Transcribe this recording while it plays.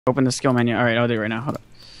Open the skill menu. Alright, I'll do it right now. Hold up.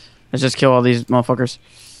 Let's just kill all these motherfuckers.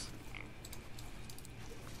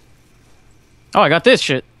 Oh, I got this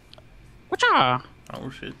shit. Whatcha? Oh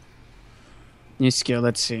shit. New skill,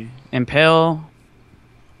 let's see. Impale.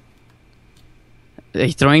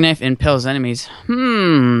 A throwing knife impales enemies.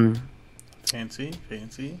 Fancy,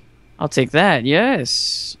 fancy. I'll take that,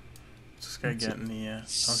 yes. This guy getting the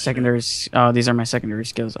secondary. Oh, these are my secondary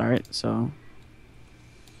skills. Alright, so.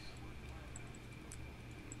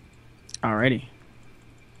 Alrighty.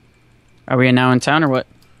 Are we now in town or what?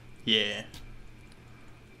 Yeah.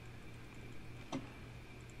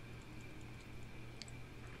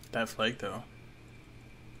 That flag though.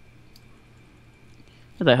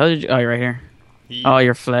 What the hell did you? Oh, you're right here. Oh,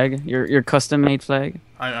 your flag. Your custom made flag.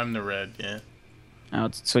 I'm the red. Yeah.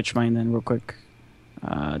 I'll switch mine then real quick.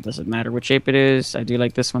 Doesn't matter what shape it is. I do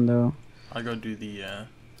like this one though. I'll go do the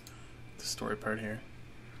story part here.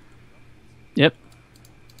 Yep.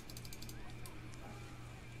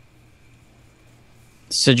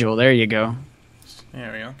 Sigil. There you go.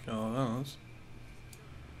 There we go. Kill all those.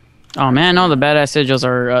 Oh man, all the badass sigils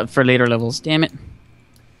are for later levels. Damn it.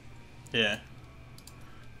 Yeah.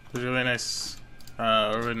 There's a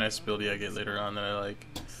really nice ability I get later on that I like.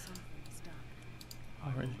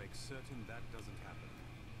 Alright.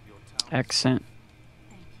 Accent.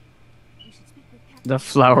 The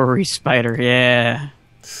flowery spider, yeah.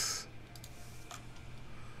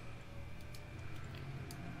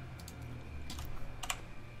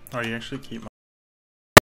 Oh, you actually keep my...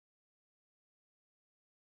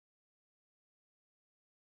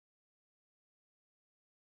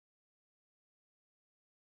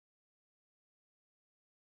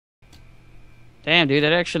 Damn, dude,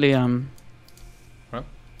 that actually What?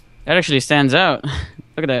 that actually stands out.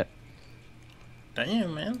 Look at that.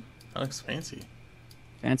 Damn, man. That looks fancy.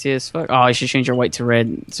 Fancy as fuck. Oh, you should change your white to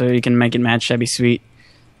red so you can make it match. That'd be sweet.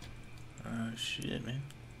 Shit, man.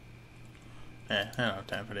 Eh, I don't have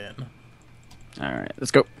time for that. Alright,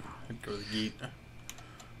 let's go. I'd go to the gate.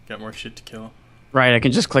 Got more shit to kill. Right, I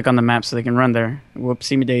can just click on the map so they can run there.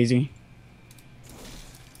 Whoopsie me daisy.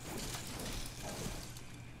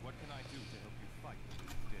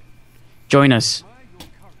 Join us.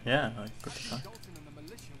 Yeah, like, what the fuck?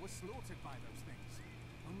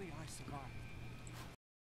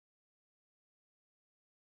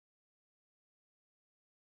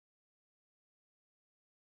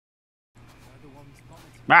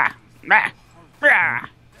 Ah, ah, ah,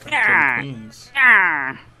 ah, Queens.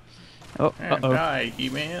 ah. Oh, uh-oh. Die,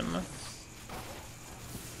 He-Man.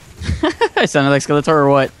 I sounded like Skeletor or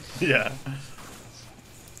what? Yeah.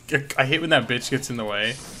 I hate when that bitch gets in the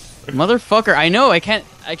way. Motherfucker, I know, I can't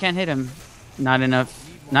hit him. Not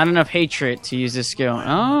enough hatred to use this skill.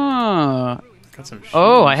 Oh. Got some shoes.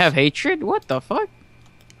 Oh, I have hatred? What the fuck?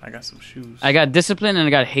 I got some shoes. I got discipline and I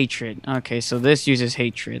got hatred. Okay, so this uses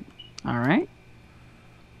hatred. Alright.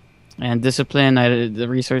 And discipline, the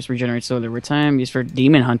resource regenerates slowly over time. Used for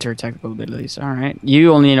demon hunter technical abilities. Alright.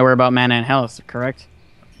 You only need to worry about mana and health, correct?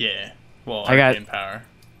 Yeah. Well, I got arcane power.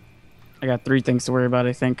 I got 3 things to worry about,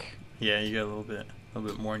 I think. Yeah, you got a little bit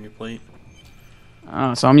more on your plate.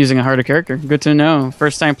 Oh, so I'm using a harder character. Good to know.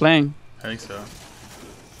 First time playing. I think so.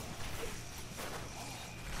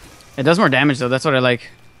 It does more damage though, that's what I like.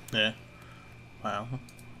 Yeah. Wow.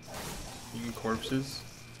 Eating corpses.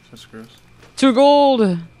 That's gross. 2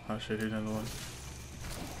 gold! Oh shit, here's another one.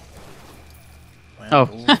 Wow, Oh,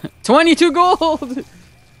 gold. 22 gold!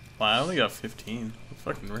 Wow, I only got 15.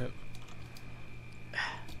 Fucking rip.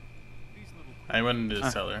 I went into the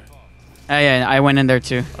cellar. Oh yeah, I went in there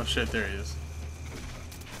too. Oh shit, there he is.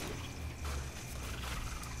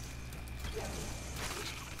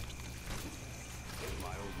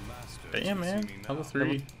 Damn, man. Level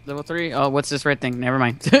 3. Level 3? Oh, what's this red thing? Never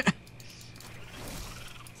mind.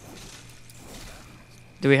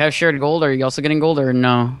 Do we have shared gold? Are you also getting gold or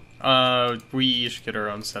no? We each get our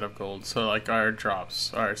own set of gold, so like our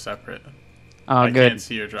drops are separate. Oh, I good. can't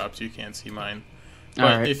see your drops, you can't see mine. But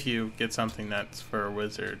Alright. if you get something that's for a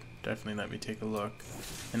wizard, definitely let me take a look,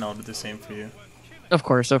 and I'll do the same for you. Of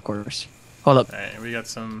course, of course. Hold up. Alright, we got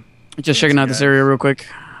some... Just checking out this area real quick.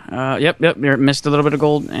 Yep, you missed a little bit of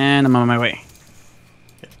gold, and I'm on my way.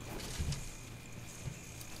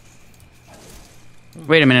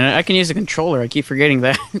 Wait a minute, I can use a controller. I keep forgetting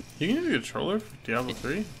that. You can use a controller for Diablo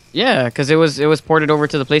 3? Yeah, because it was ported over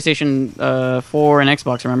to the PlayStation 4 and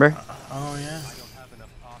Xbox, remember? Oh, yeah.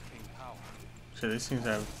 So these things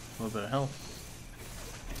have a little bit of health.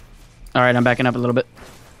 Alright, I'm backing up a little bit.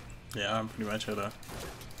 Yeah, I'm pretty much at a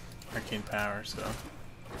arcane power, so...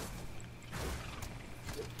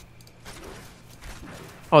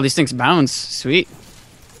 Oh, these things bounce. Sweet.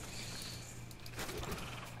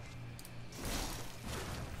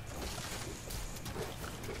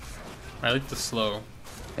 I like the slow.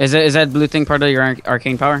 Is that blue thing part of your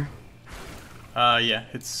arcane power? Yeah,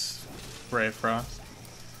 it's Ray of Frost.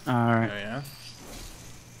 All Oh right.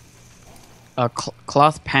 yeah.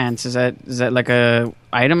 Cloth pants. Is that like a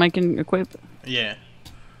item I can equip? Yeah.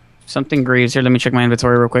 Something grieves here. Let me check my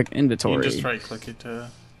inventory real quick. You can Inventory. just right click it to.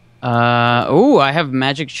 Oh, I have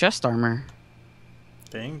magic chest armor.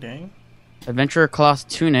 Dang. Adventurer cloth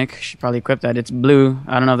tunic. Should probably equip that. It's blue.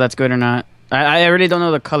 I don't know if that's good or not. I really don't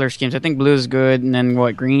know the color schemes. I think blue is good, and then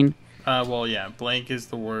what, green? Well, yeah. Blank is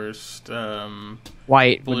the worst.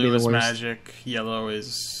 White would be Blue the is worst. magic. Yellow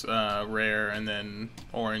is rare, and then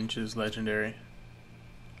orange is legendary.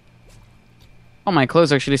 Oh, my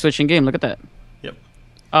clothes actually switching game. Look at that. Yep.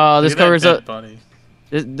 This Look at that covers dead up body.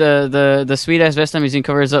 the sweet ass vest I'm using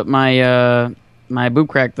covers up my my boob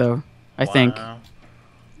crack though. I think. Wow.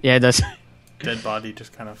 Yeah, it does. Dead body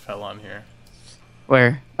just kind of fell on here.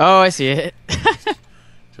 Where? Oh, I see it.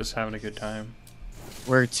 Just having a good time.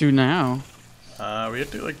 Where to now? We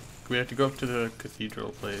have to go up to the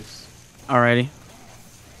cathedral place. Alrighty.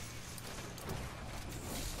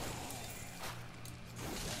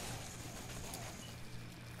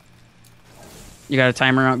 You got a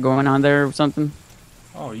timer out going on there or something?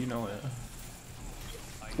 Oh, you know it.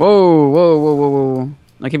 Whoa.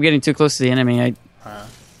 I keep getting too close to the enemy. Uh,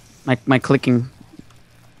 My clicking.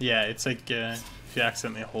 yeah, it's like if you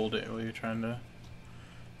accidentally hold it while you're trying to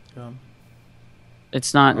kill him.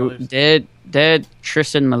 It's not Oh, there's- dead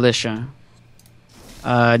Tristan militia.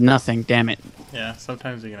 Nothing, damn it. Yeah,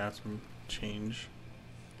 sometimes you can have some change.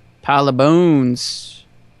 Pile of bones.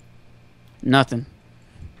 Nothing.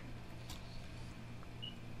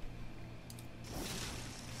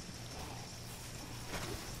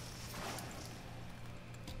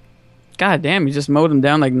 God damn, you just mowed him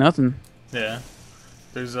down like nothing. Yeah.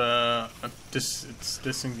 There's can't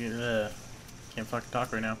fucking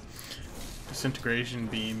talk right now. Disintegration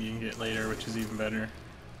beam you can get later, which is even better.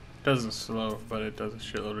 Doesn't slow, but it does a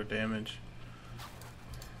shitload of damage.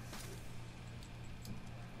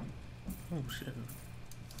 Oh shit.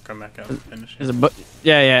 Come back out and finish There's it. a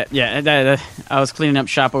yeah. I was cleaning up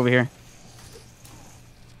shop over here.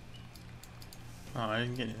 Oh, I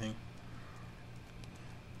didn't get anything.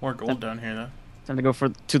 More gold down here though. Time to go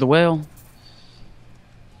to the well.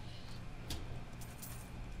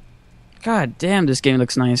 God damn, this game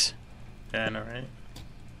looks nice. Yeah, I know, right?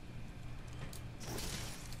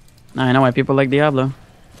 Now I know why people like Diablo.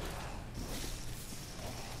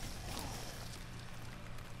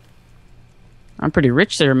 I'm pretty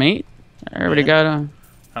rich there, mate. I already Yeah. got a...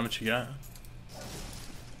 How much you got?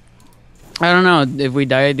 I don't know. If we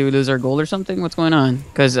die, do we lose our gold or something? What's going on?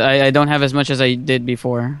 Because I don't have as much as I did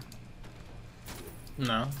before.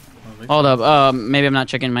 No. I don't think Hold so. up. Maybe I'm not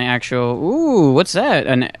checking my actual... Ooh, what's that?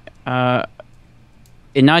 An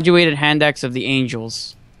inaugurated hand axe of the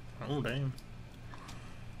angels. Oh damn.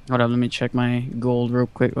 Hold up, let me check my gold real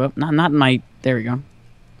quick. Well, not my... There we go.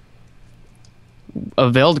 A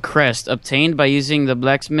veiled crest obtained by using the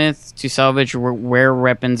blacksmith to salvage rare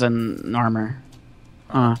weapons and armor.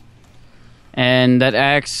 And that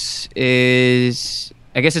axe is...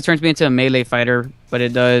 I guess it turns me into a melee fighter, but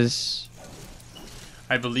it does...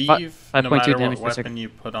 I believe 5.2 no matter damage what per second. weapon you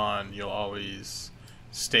put on, you'll always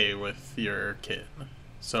stay with your kit.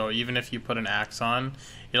 So even if you put an axe on,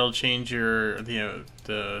 it'll change your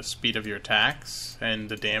the speed of your attacks and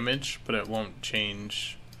the damage, but it won't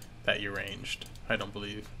change that you're ranged. I don't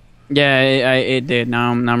believe. Yeah, it did.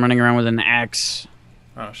 Now I'm running around with an axe.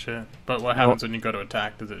 Oh shit! But what happens when you go to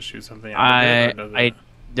attack? Does it shoot something out of it, or does I it?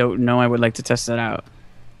 don't know. I would like to test that out.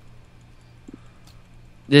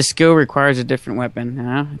 This skill requires a different weapon.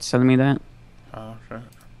 Yeah, it's telling me that. Oh shit!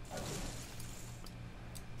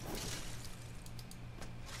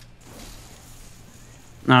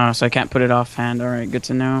 No, so I can't put it offhand. All right, good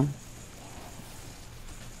to know.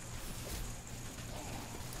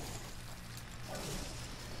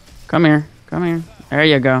 Come here. Come here. There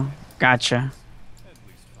you go. Gotcha.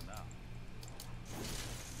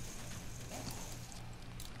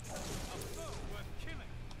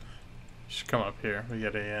 You should come up here. We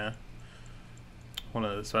get a one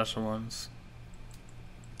of the special ones.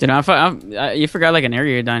 Did you forgot like an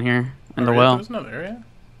area down here in the Oh, really? well? There's another area.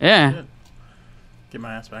 Yeah. Shit. Get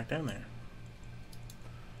my ass back down there.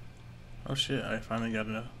 Oh shit! I finally got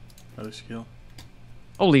another skill.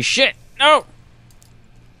 Holy shit! No.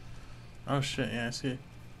 Oh shit! Yeah, I see.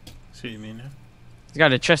 See what you mean now. He's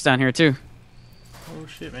got a chest down here too. Oh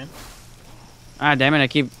shit, man. Ah, damn it! I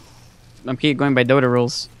keep going by Dota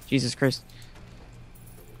rules. Jesus Christ.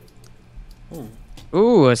 Ooh.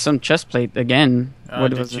 Ooh, some chest plate again. What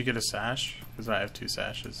Did was you it? get a sash? Because I have 2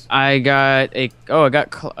 sashes. I got a. Oh, I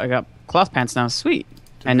got cloth pants now. Sweet.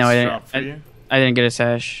 Did I know. this drop for you? I didn't get a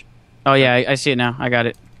sash. Oh yeah, I see it now. I got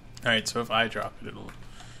it. All right. So if I drop it, it'll.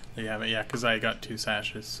 You have it. Yeah, because I got 2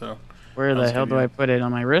 sashes. So. Where the hell do I put it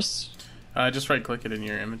on my wrist? Just right click it in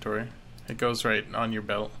your inventory. It goes right on your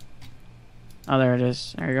belt. Oh, there it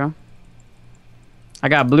is. There you go. I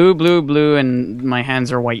got blue, blue, blue, and my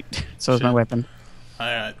hands are white. So is my weapon.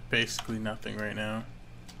 I got basically nothing right now.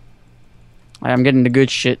 I'm getting the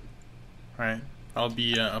good shit. Alright. I'll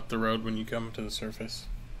be up the road when you come to the surface.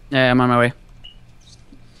 Yeah, I'm on my way.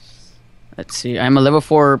 Let's see. I'm a level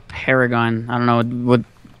 4 Paragon. I don't know. What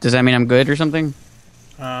does that mean? I'm good or something?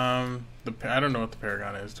 I don't know what the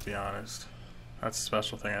Paragon is, to be honest. That's a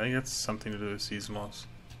special thing. I think it's something to do with seasonals.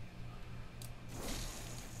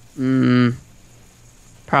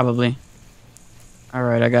 Probably. All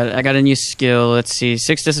right, I got it. I got a new skill. Let's see.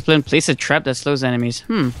 6 discipline. Place a trap that slows enemies.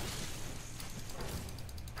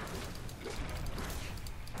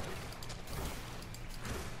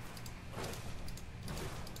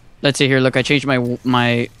 Let's see here. Look, I changed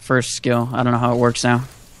my first skill. I don't know how it works now.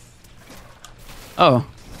 Oh.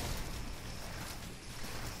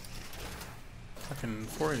 Fucking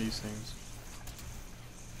 4 of these things.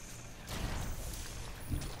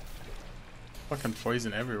 Fucking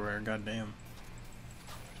poison everywhere. Goddamn.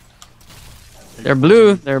 They're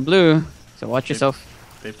blue. They're blue. So watch yourself.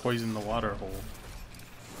 They poison the water hole.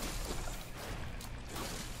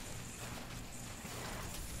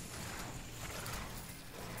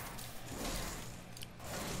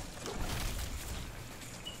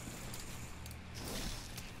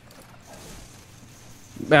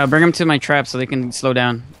 Bring them to my trap so they can slow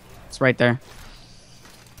down. It's right there.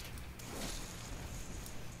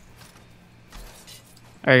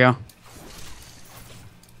 There you go.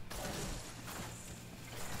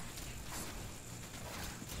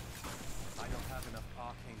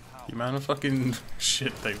 The amount of fucking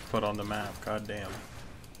shit they put on the map, goddamn.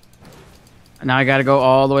 Now I gotta go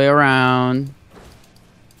all the way around.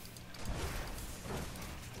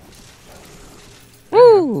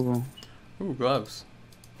 Woo! Ooh, gloves.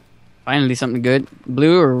 Finally something good.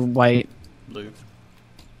 Blue or white? Blue.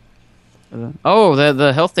 Oh,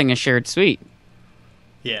 the health thing is shared. Sweet.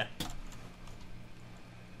 Yeah.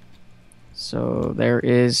 So there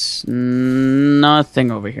is nothing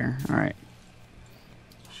over here. All right.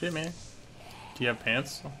 Shit, man. Do you have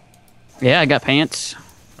pants? Yeah, I got pants.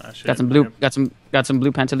 Ah, shit. Got some blue. Got some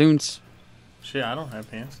blue pantaloons. Shit, I don't have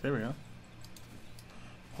pants. There we go.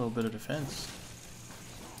 A little bit of defense.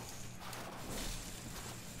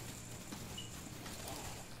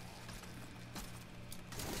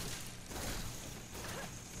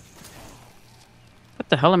 What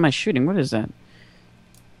the hell am I shooting? What is that?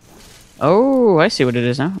 Oh, I see what it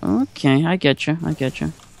is now. Okay, I get you. I get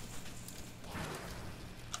you.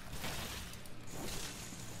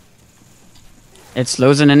 It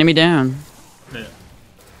slows an enemy down. Yeah.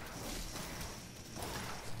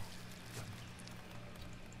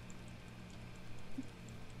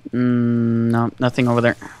 No, nothing over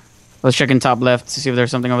there. Let's check in top left to see if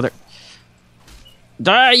there's something over there.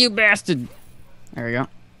 Die, you bastard! There we go.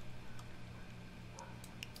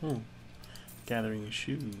 Ooh. Gathering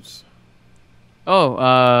shoes.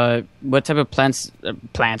 Oh, what type of plants?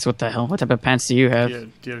 Plants? What the hell? What type of pants do you have? Do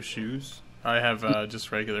you have shoes? I have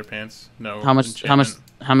just regular pants. No. How much?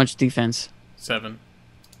 How much defense? 7.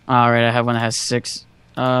 All right, I have one that has 6.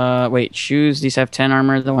 Wait, shoes. These have 10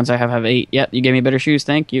 armor. The ones I have 8. Yep, you gave me better shoes.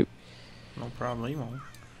 Thank you. No problemo.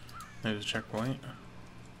 There's a checkpoint.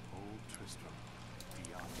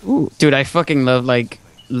 Ooh, dude, I fucking love like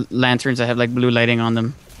lanterns that have like blue lighting on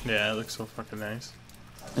them. Yeah, it looks so fucking nice.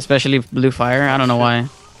 Especially blue fire. I don't know why.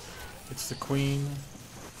 It's the queen.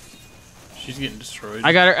 She's getting destroyed.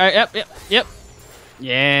 I got her. Yep.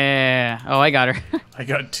 Yeah. Oh, I got her. I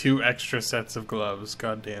got 2 extra sets of gloves.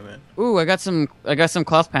 God damn it. Ooh, I got some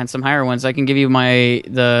cloth pants, some higher ones. I can give you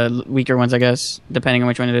the weaker ones, I guess, depending on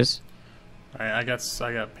which one it is. All right, I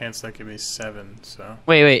got pants that give me 7. So.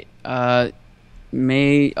 Wait. Yeah,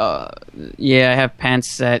 I have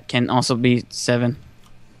pants that can also be 7.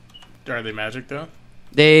 Are they magic though?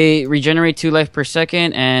 They regenerate 2 life per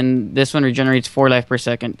second, and this one regenerates 4 life per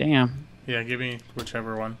second. Damn. Yeah, give me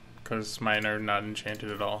whichever one, because mine are not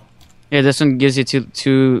enchanted at all. Yeah, this one gives you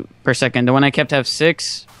 2 per second. The one I kept have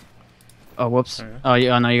 6. Oh, whoops. Oh,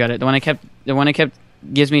 yeah, no, you got it. The one I kept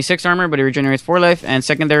gives me 6 armor, but it regenerates 4 life, and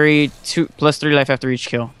secondary 2 plus 3 life after each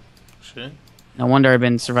kill. Shit. No wonder I've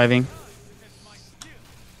been surviving.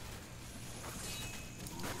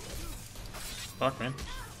 Fuck, man.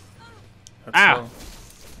 That's Ah! slow.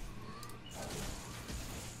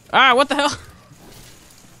 Ah, what the hell?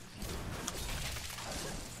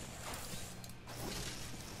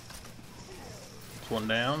 One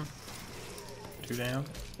down. Two down.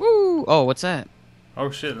 Woo! Oh, what's that? Oh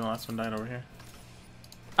shit, the last one died over here.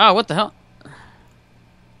 Oh, what the hell?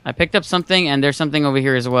 I picked up something, and there's something over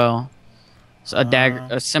here as well. So a dagger,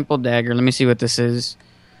 a simple dagger. Let me see what this is.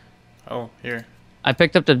 Oh, here. I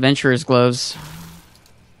picked up the adventurer's gloves.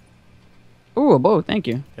 Ooh, a bow. Thank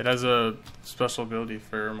you. It has a special ability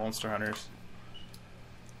for monster hunters.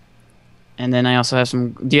 And then I also have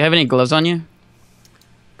some. Do you have any gloves on you?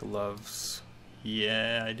 Gloves.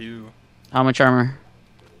 Yeah, I do. How much armor?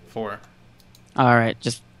 4. All right,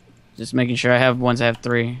 just making sure I have ones. I have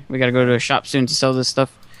 3. We gotta go to a shop soon to sell this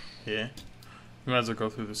stuff. Yeah. We might as well go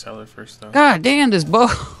through the cellar first, though. God damn, this bow.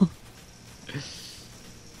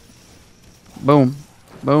 Boom,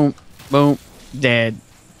 boom, boom, dead.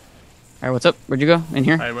 All right, what's up? Where'd you go? In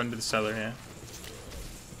here? I went to the cellar, yeah.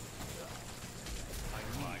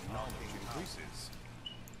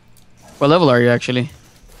 What level are you actually?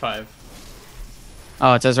 5.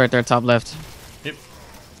 Oh, it says right there, top left. Yep.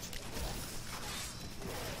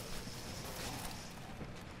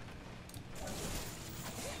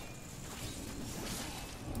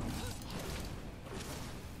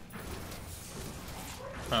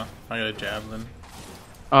 Oh, I got a javelin.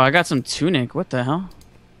 Oh, I got some tunic. What the hell?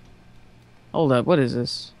 Hold up, what is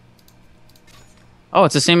this? Oh,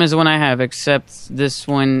 it's the same as the one I have, except this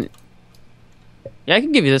one. Yeah, I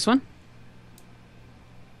can give you this one.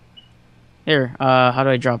 Here, how do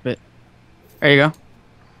I drop it? There you go.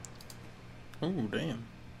 Oh, damn.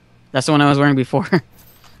 That's the one I was wearing before.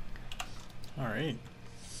 Alright.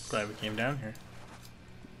 Glad we came down here.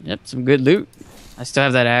 Yep, some good loot. I still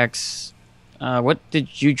have that axe. What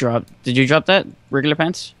did you drop? Did you drop that? Regular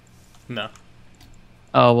pants? No.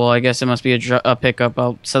 Oh, well, I guess it must be a pickup.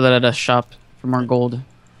 I'll sell it at a shop for more gold.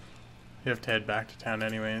 We have to head back to town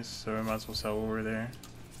anyways, so we might as well sell over there.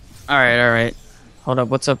 Alright, alright. Hold up,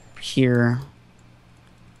 what's up here?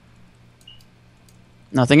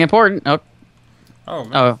 Nothing important. Oh, Oh,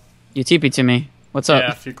 man. oh, you TP'd to me. What's up?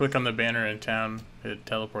 Yeah, if you click on the banner in town, it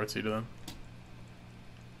teleports you to them.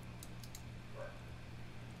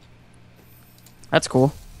 That's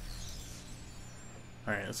cool.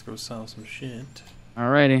 Alright, let's go sell some shit.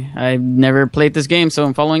 Alrighty. I've never played this game, so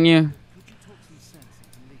I'm following you.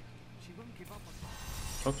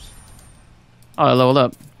 Oops. Oh, I leveled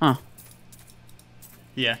up. Huh.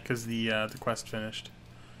 Yeah, because the quest finished.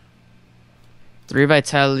 3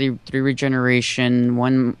 vitality, 3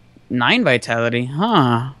 regeneration, 9 vitality.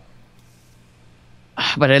 Huh.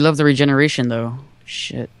 But I love the regeneration, though.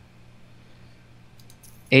 Shit.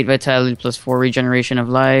 8 vitality plus 4 regeneration of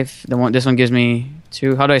life. This one gives me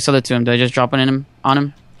 2. How do I sell it to him? Do I just drop it on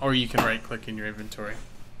him? Or you can right click in your inventory.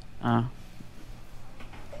 I'll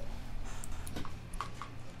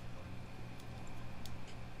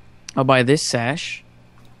buy this sash.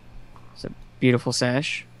 It's a beautiful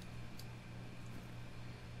sash.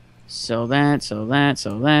 Sell that, sell that,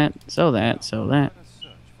 sell that, sell that, sell that.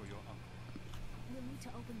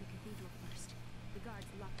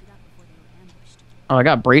 Oh, I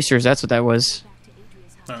got bracers. That's what that was.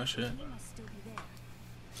 Oh, shit.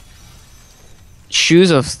 Shoes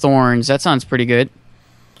of Thorns. That sounds pretty good.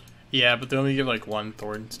 Yeah, but they only give like 1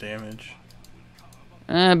 thorns damage.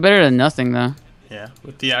 Better than nothing, though. Yeah,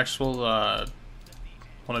 with the actual,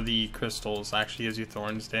 one of the crystals actually gives you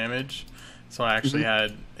thorns damage. So I actually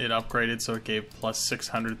had it upgraded so it gave plus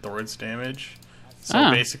 600 thorns damage.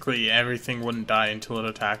 So basically everything wouldn't die until it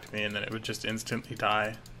attacked me, and then it would just instantly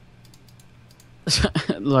die.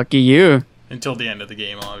 Lucky you. Until the end of the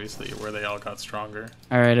game, obviously, where they all got stronger.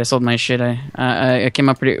 Alright, I sold my shit. I came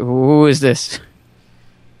up pretty... Who is this?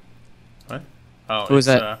 What? Oh, Who is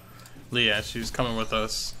that? Leah. She was coming with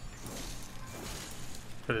us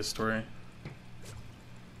for this story.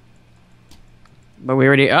 But we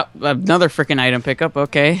already... Oh, another freaking item pickup.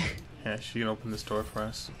 Okay. Yeah, she can open this door for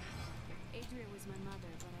us. Adria was my mother,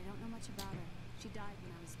 but I don't know much about her. She died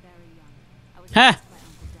when I was very young. I was Ha! raised by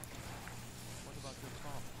Uncle Decker. What about your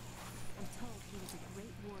father? I'm told he was a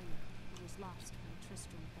great warrior who was lost when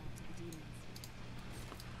Tristram fell to the demons.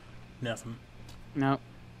 Nothing. No.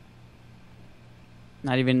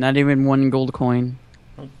 Not even 1 gold coin.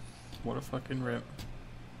 Oh, what a fucking rip.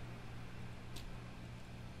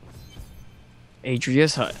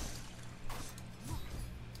 Adria's hut.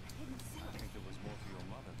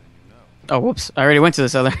 Oh, whoops. I already went to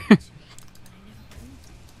this other.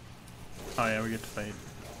 Oh yeah, we get to fight.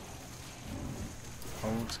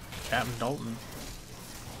 Oh, it's Captain Dalton.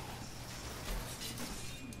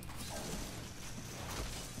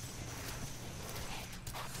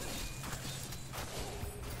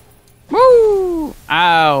 Woo!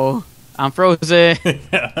 Ow. I'm frozen.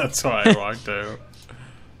 Yeah, that's why I walked out.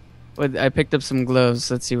 I picked up some gloves.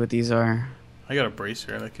 Let's see what these are. I got a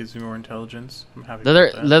bracer that gives me more intelligence. I'm happy Leather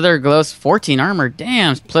with that. leather gloves, 14 armor.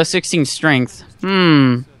 Damn, plus 16 strength.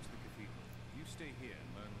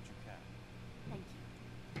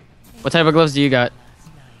 What type of gloves do you got?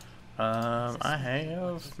 I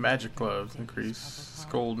have magic gloves. Increase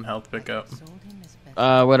gold and health pickup.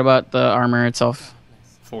 What about the armor itself?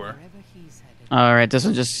 4. All right, this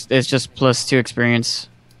one it's just plus 2 experience.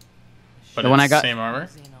 But The one I got- same armor.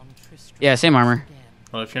 Yeah, same armor.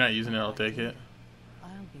 Well, if you're not using it, I'll take it.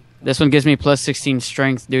 This one gives me plus 16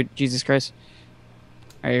 strength, dude. Jesus Christ.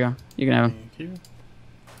 There you go. You can have them. Thank you.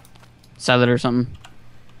 Salad or something.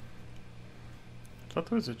 I thought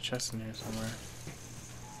there was a chest in here somewhere.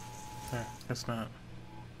 Yeah, guess not.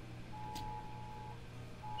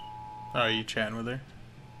 Oh, are you chatting with her?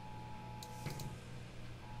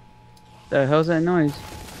 The hell's that noise?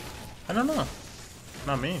 I don't know.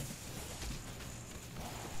 Not me.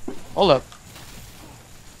 Hold up.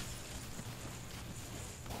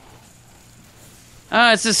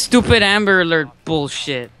 Ah, it's this stupid Amber Alert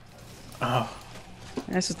bullshit. Oh,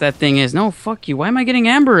 That's what that thing is. No, fuck you. Why am I getting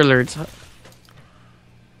Amber Alerts?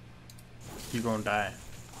 you gonna die.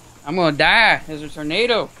 I'm gonna die. There's a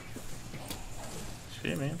tornado.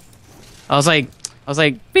 Shit, man. I was like,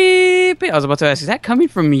 beep, beep. I was about to ask, is that coming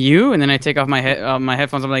from you? And then I take off my my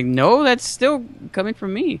headphones. I'm like, no, that's still coming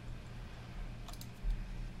from me.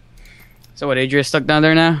 So what? Adria's stuck down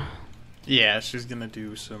there now. Yeah, she's gonna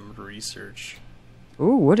do some research.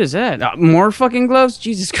 Ooh, what is that? More fucking gloves?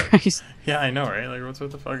 Jesus Christ. Yeah, I know, right? Like, what's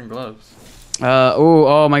with the fucking gloves?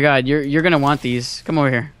 Oh my God, you're gonna want these. Come over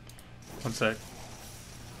here. 1 sec.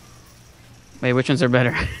 Wait, which ones are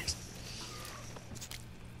better?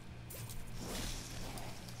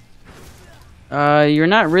 You're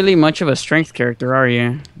not really much of a strength character, are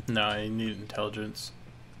you? No, I need intelligence.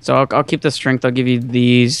 So I'll keep the strength. I'll give you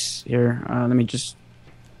these here. Let me just.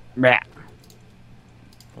 Rah.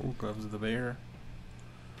 Oh, gloves of the bear.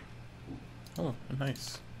 Oh,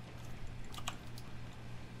 nice.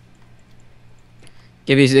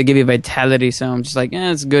 Give you vitality. So I'm just like,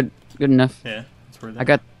 it's good enough. Yeah, that's worth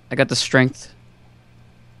it. I got the strength.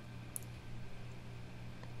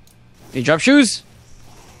 You drop shoes.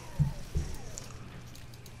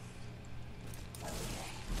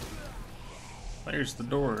 There's the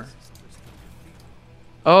door.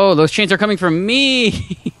 Oh, those chains are coming from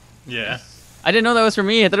me. Yeah. I didn't know that was from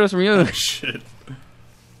me. I thought it was from you. Oh, shit.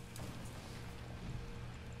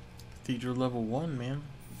 Cathedral level 1, man.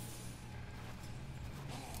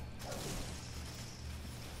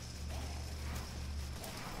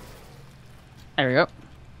 There we go.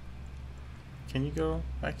 Can you go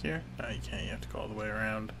back here? No, you can't. You have to go all the way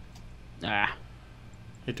around. Ah.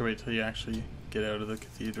 You have to wait till you actually get out of the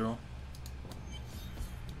cathedral.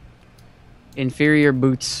 Inferior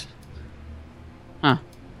boots. Huh.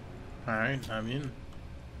 Alright, I'm in.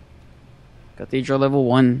 Cathedral level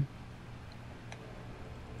 1.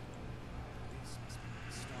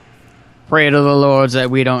 Pray to the lords that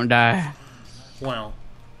we don't die. Well,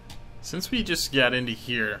 since we just got into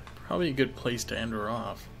here, probably a good place to end her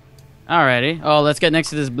off. Alrighty. Oh, let's get next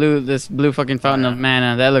to this blue fucking fountain of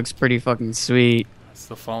mana. That looks pretty fucking sweet. That's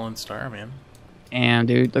the fallen star, man. Damn,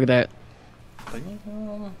 dude. Look at that. Like,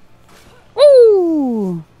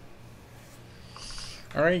 Woo!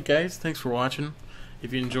 alright, guys. Thanks for watching.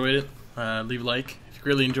 If you enjoyed it, leave a like. If you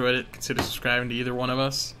really enjoyed it, consider subscribing to either one of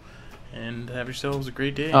us. And have yourselves a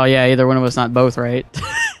great day. Oh, yeah. Either one of us, not both, right?